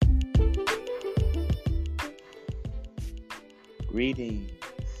Greetings,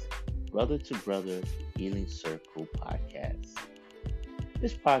 Brother to Brother Healing Circle podcast.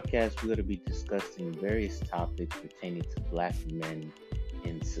 This podcast, we're going to be discussing various topics pertaining to Black men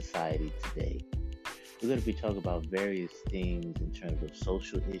in society today. We're going to be talking about various things in terms of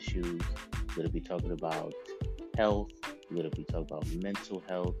social issues. We're going to be talking about health. We're going to be talking about mental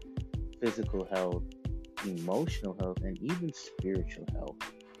health, physical health, emotional health, and even spiritual health.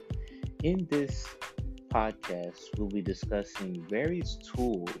 In this podcast, we'll be discussing various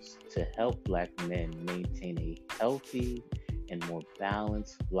tools to help Black men maintain a healthy and more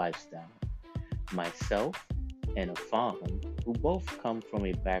balanced lifestyle. Myself and Afam, who both come from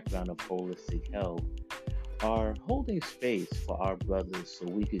a background of holistic health, are holding space for our brothers so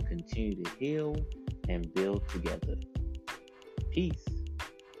we can continue to heal and build together. Peace.